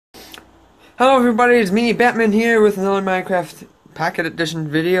Hello everybody, it's me, Batman here with another Minecraft Pocket Edition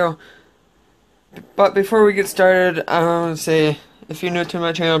video. But before we get started, I want to say, if you're new to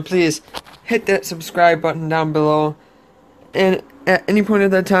my channel, please hit that subscribe button down below. And at any point at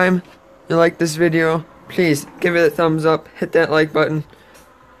that time you like this video, please give it a thumbs up, hit that like button.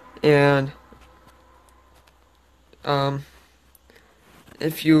 And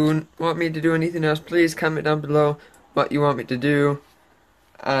if you want me to do anything else, please comment down below what you want me to do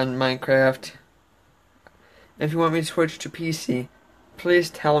on Minecraft. If you want me to switch to PC, please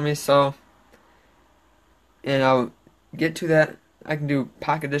tell me so, and I'll get to that. I can do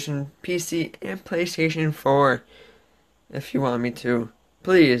Pocket Edition PC and PlayStation 4 if you want me to.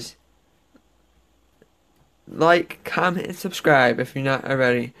 Please like, comment, and subscribe if you're not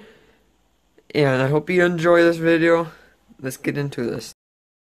already. And I hope you enjoy this video. Let's get into this.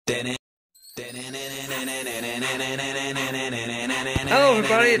 Hello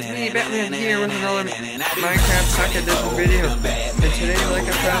everybody, it's me, Batman here with another Minecraft Pocket Edition video. And today, like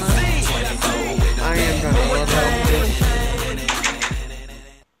I promised, I am gonna level up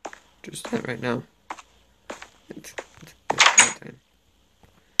just that right now. It's that time.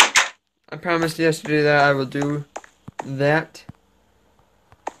 I promised yesterday that I will do that.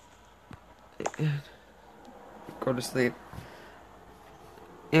 Go to sleep.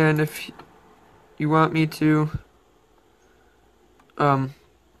 And if you want me to, well,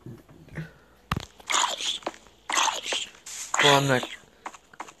 I'm not,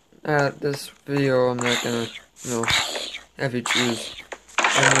 this video, I'm not gonna, have you choose.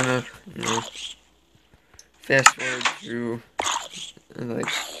 I'm gonna, fast forward through, and, like,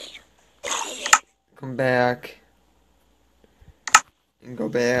 come back, and go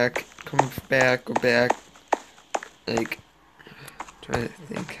back, come back, go back, like, trying to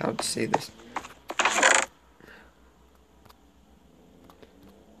think how to say this.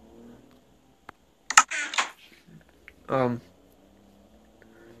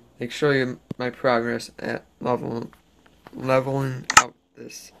 Like show you my progress at leveling out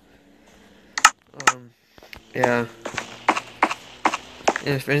this. Yeah.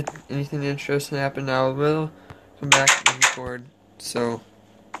 And if anything interesting happened, I will come back and record. So,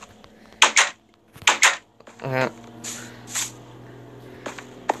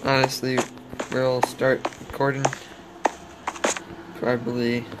 honestly, we'll start recording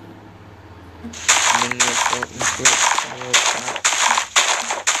probably a minute or so into it.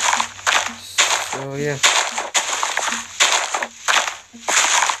 So yeah.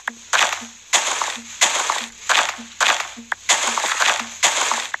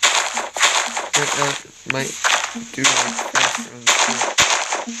 Might do like faster on the screen.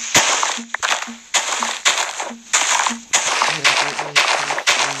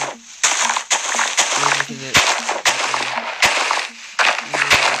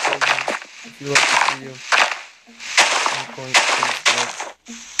 If you like this video, I'm going to hit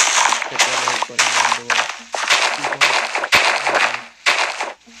that like button down below.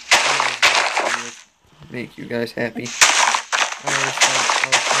 Make you guys happy. I always try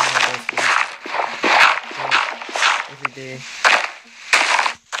my best every day,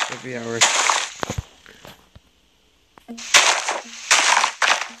 every hour.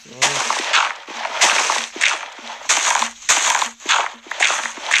 So,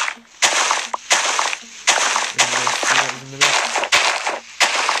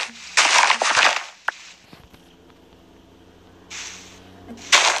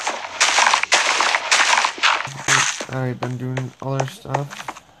 I've been doing other stuff,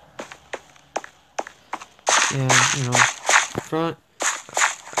 and front, I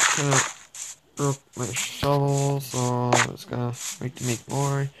kind of broke my shovel, so I was gonna wait to make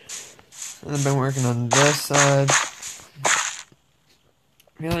more. And I've been working on this side.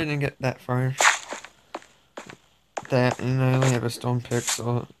 Really didn't get that far. And I only have a stone pick,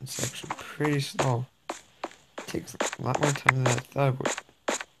 so it's actually pretty slow. It takes a lot more time than I thought it would.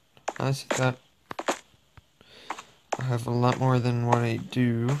 Honestly, thought I have a lot more than what I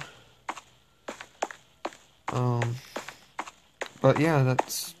do. But yeah,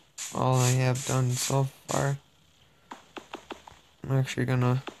 that's all I have done so far. I'm actually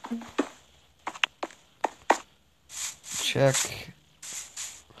gonna check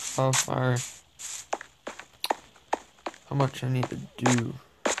how much I need to do,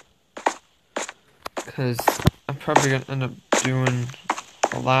 because I'm probably gonna end up doing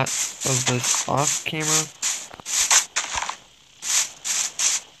a lot of this off camera.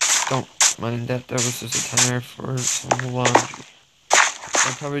 Don't mind that, that was just a timer for some laundry.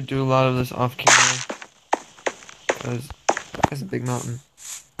 I'll probably do a lot of this off camera, because it's a big mountain.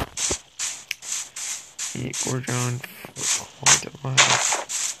 It goes on for quite a while.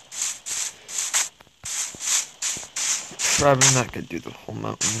 probably not gonna do the whole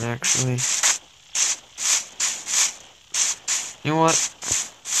mountain, actually. You know what?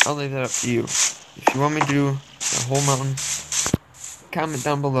 I'll leave that up to you. If you want me to do the whole mountain, comment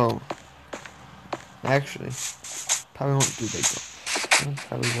down below. Actually, probably won't do big though.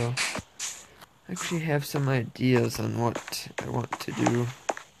 Probably will. I actually have some ideas on what I want to do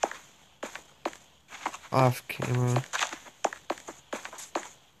off camera.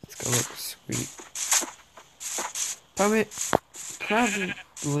 It's gonna look sweet. Probably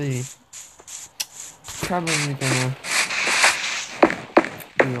gonna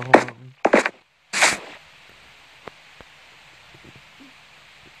do the whole mountain.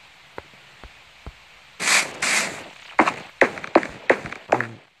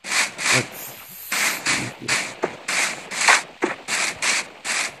 Let's see here.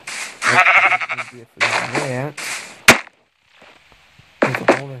 Let's idea for that. There's a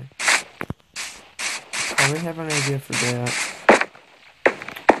hole there. I have an idea for that.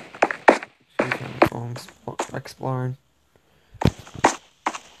 Exploring.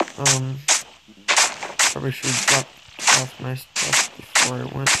 Probably should drop off my stuff before I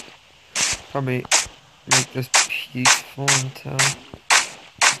went. Probably make this peaceful until I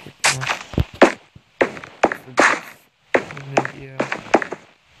get back. For this, I have an idea.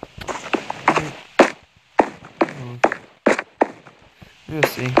 We'll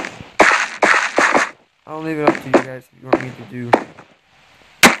see. I'll leave it up to you guys if you want me to do the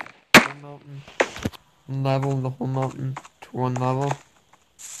whole mountain, level the whole mountain to one level,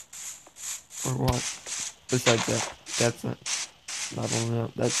 or what. Besides that, that's not leveling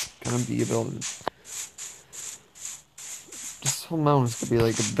out. That's gonna be a building. This whole mountain's gonna be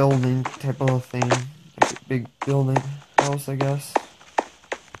like a building type of thing, like a big building house, I guess.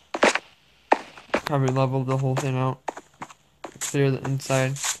 Probably level the whole thing out, clear the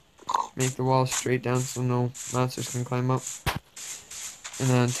inside. Make the walls straight down so no monsters can climb up. And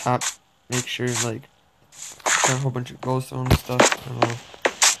then on top, make sure, like, put a whole bunch of glowstone and stuff. I don't know.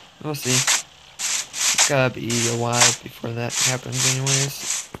 We'll see. It's gotta be a while before that happens anyways.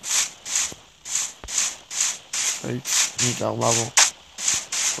 So you need to level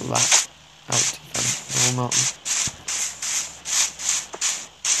a lot out the whole mountain.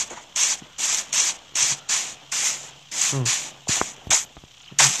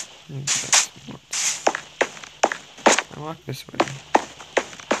 I walk this way.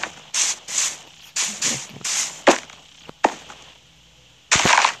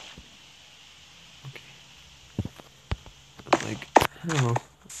 Okay. Like, I don't know.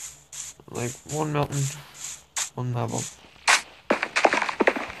 Like, one mountain, one level.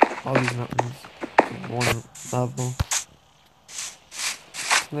 All these mountains, one level.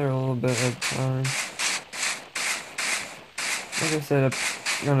 They're a little bit at a time. Like I said,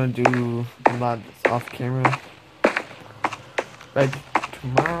 I'm gonna do a lot of this off camera. By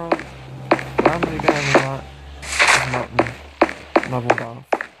tomorrow, probably gonna have a lot of mountain leveled off.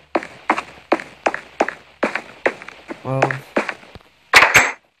 Well,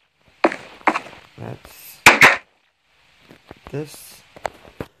 that's this.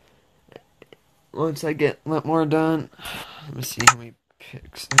 Once I get a lot more done, let me see how many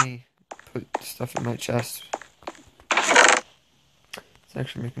picks. Let me put stuff in my chest. Let's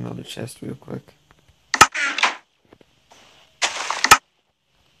actually make another chest real quick.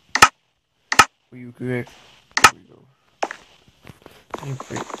 You quick. There we go. You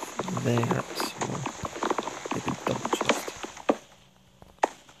quick. That. So make a double chest.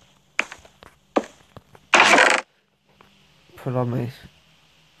 Put all my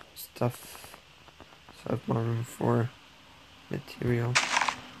stuff so I have more room for material.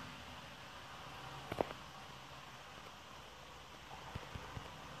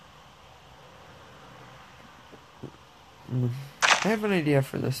 I have an idea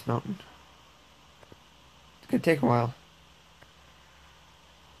for this mountain. It's gonna take a while.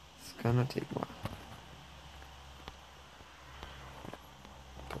 It's gonna take a while.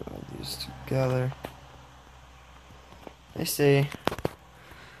 Put all these together. I say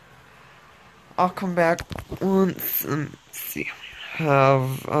I'll come back once and see.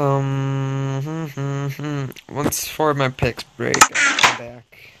 Have once 4 of my picks break, I'll come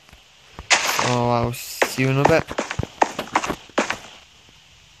back. So I'll see you in a bit.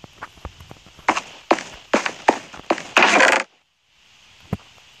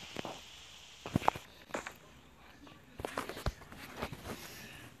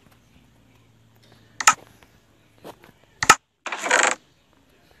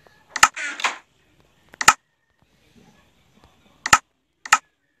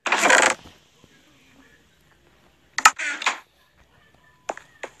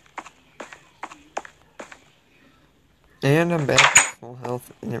 And I'm back with full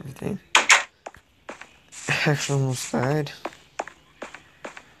health and everything. Actually almost died.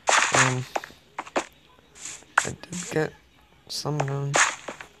 I did get some done.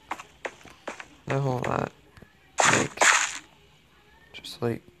 Not a whole lot. Like, just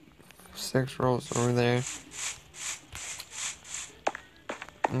like 6 rolls over there.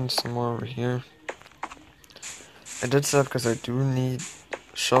 And some more over here. I did stuff because I do need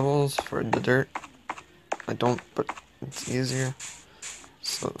shovels for the dirt. I don't, but it's easier.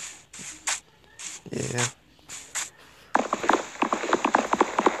 So, yeah.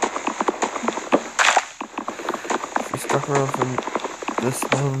 If you stuck around from this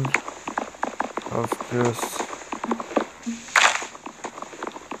one of just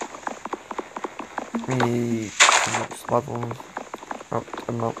me just leveling up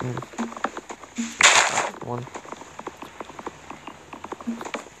the mountain. One.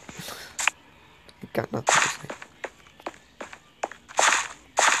 I got nothing to say.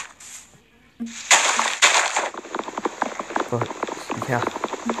 But, yeah.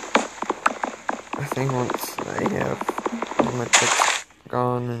 I think once I have all my picks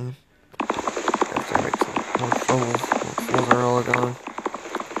gone and after I make some more shovels, once those are all gone,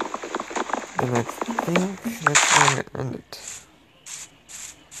 then I think that's where I'm gonna end it.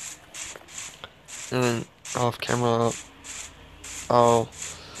 And then off camera, I'll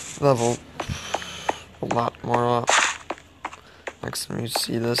level a lot more up. Next time you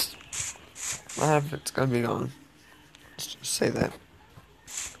see this, it's gonna be gone. Let's just say that.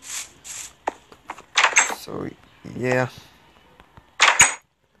 So, yeah.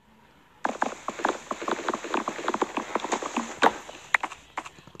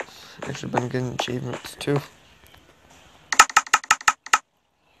 Actually been getting achievements too.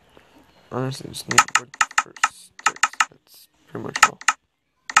 Honestly, just need wood for sticks. That's pretty much all.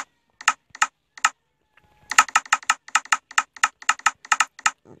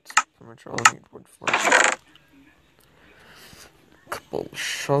 That's pretty much all I need wood for. Couple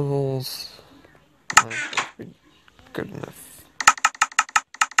shovels. Might be good enough.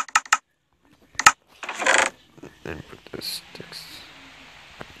 Then put the sticks.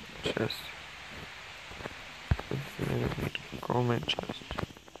 Chest. I don't need to grow my chest.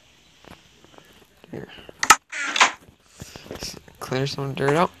 Here. Let's clear some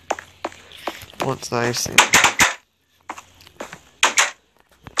dirt out. Once I see.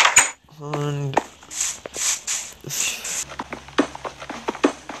 And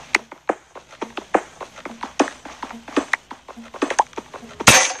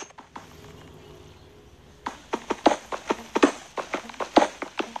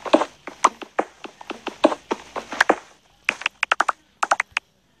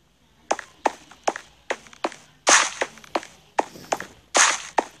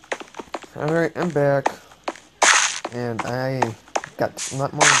alright, I'm back. And I got a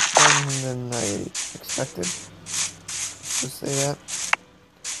lot more done than I expected. Let's just say that.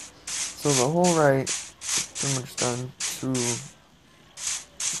 So the whole right is pretty much done to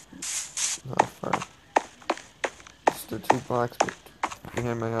how far? Just the 2 blocks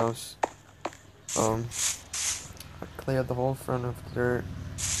behind my house. I cleared the whole front of the dirt.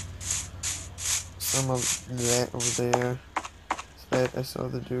 Some of that over there. So that I saw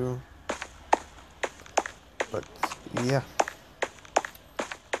the do. But yeah.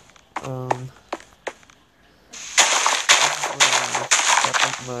 Wrap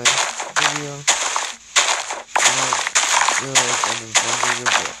up my video. I don't realize I'm in one video,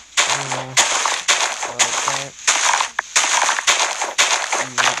 but I don't know about that. If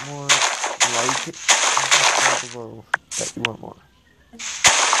you want more, like it, and subscribe below that you want more.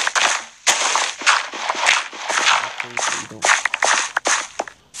 Okay, so you don't.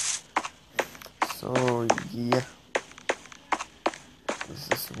 So yeah. This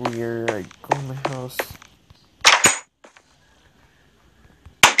is weird. I go in my house.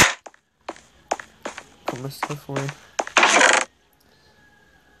 Put my stuff away.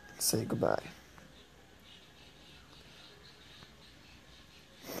 Say goodbye.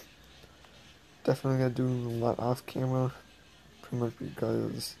 Definitely gotta do a lot off camera. Pretty much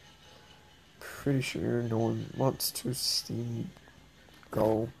because pretty sure no one wants to see me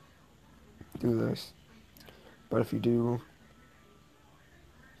go do this. But if you do,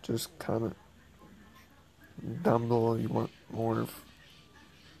 just comment down below you want more of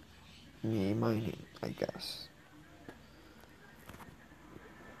me mining, I guess.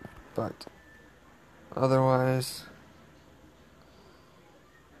 But otherwise,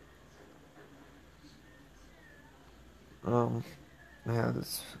 yeah,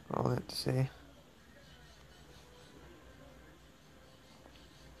 that's all I have to say.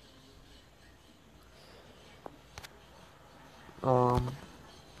 Um,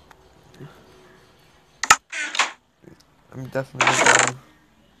 I'm definitely gonna do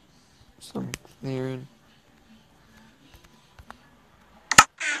some clearing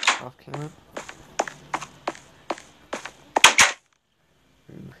off camera.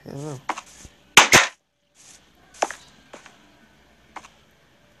 Ooh, hello.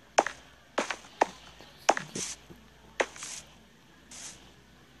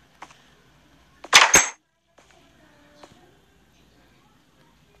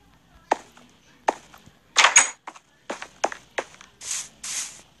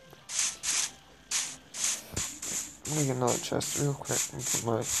 I'm gonna get another chest real quick and put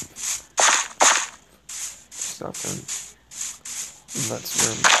my stuff in. And that's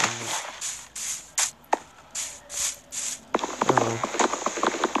where I'm putting it. Oh,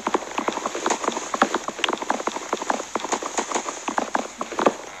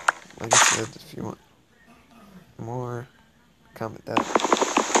 like I said, if you want more, comment that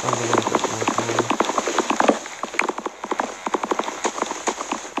on the little bit more.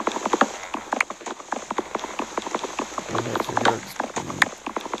 And that's video is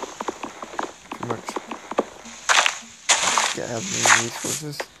pretty much gathering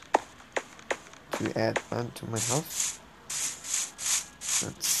resources to add on to my house.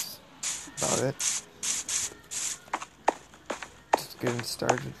 That's about it. Just getting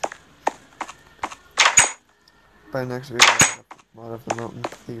started. By next video, I'll have a lot of the mountain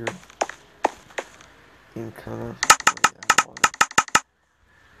cleared in kind of the way I want it.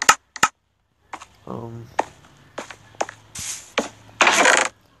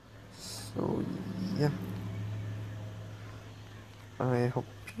 So yeah, I hope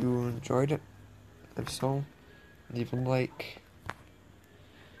you enjoyed it. If so, leave a like.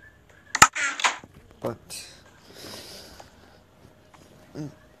 But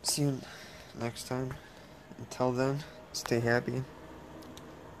see you next time. Until then, stay happy,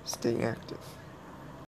 stay active.